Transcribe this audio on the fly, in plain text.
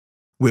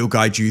We'll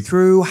guide you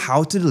through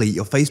how to delete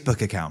your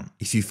Facebook account.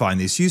 If you find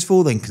this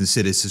useful, then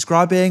consider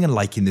subscribing and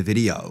liking the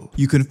video.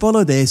 You can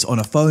follow this on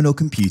a phone or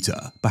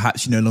computer.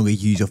 Perhaps you no longer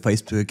use your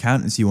Facebook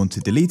account and so you want to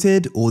delete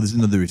it, or there's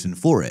another reason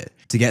for it.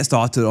 To get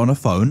started on a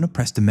phone,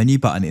 press the menu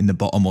button in the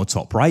bottom or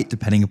top right,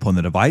 depending upon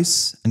the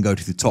device, and go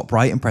to the top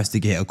right and press the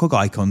gear or cog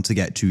icon to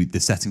get to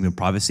the settings and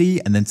privacy,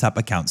 and then tap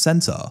Account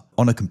Center.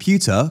 On a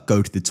computer,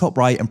 go to the top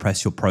right and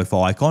press your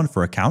profile icon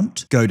for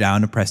account. Go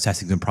down and press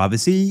Settings and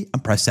Privacy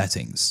and press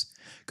Settings.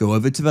 Go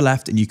over to the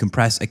left and you can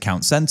press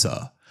Account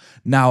Center.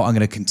 Now I'm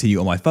going to continue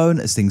on my phone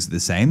as things are the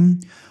same.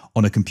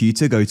 On a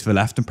computer, go to the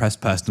left and press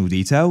Personal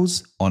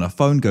Details. On a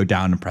phone, go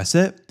down and press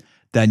it.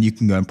 Then you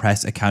can go and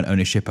press Account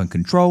Ownership and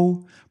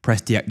Control.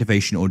 Press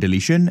Deactivation or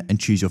Deletion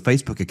and choose your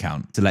Facebook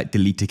account. Select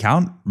Delete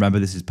Account. Remember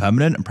this is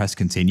permanent and press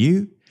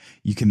Continue.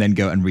 You can then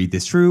go and read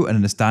this through and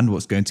understand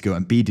what's going to go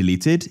and be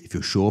deleted. If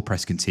you're sure,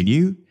 press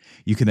Continue.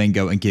 You can then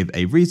go and give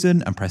a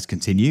reason and press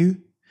Continue.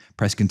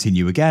 Press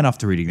Continue again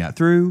after reading that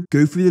through.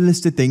 Go through the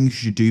list of things you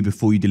should do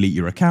before you delete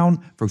your account,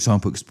 for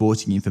example,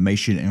 exporting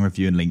information and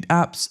reviewing linked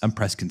apps, and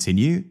press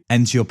Continue.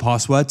 Enter your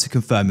password to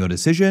confirm your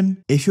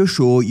decision. If you're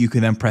sure, you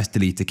can then press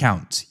Delete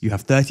Account. You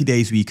have 30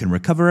 days where you can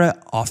recover it.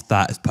 After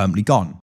that, it's permanently gone.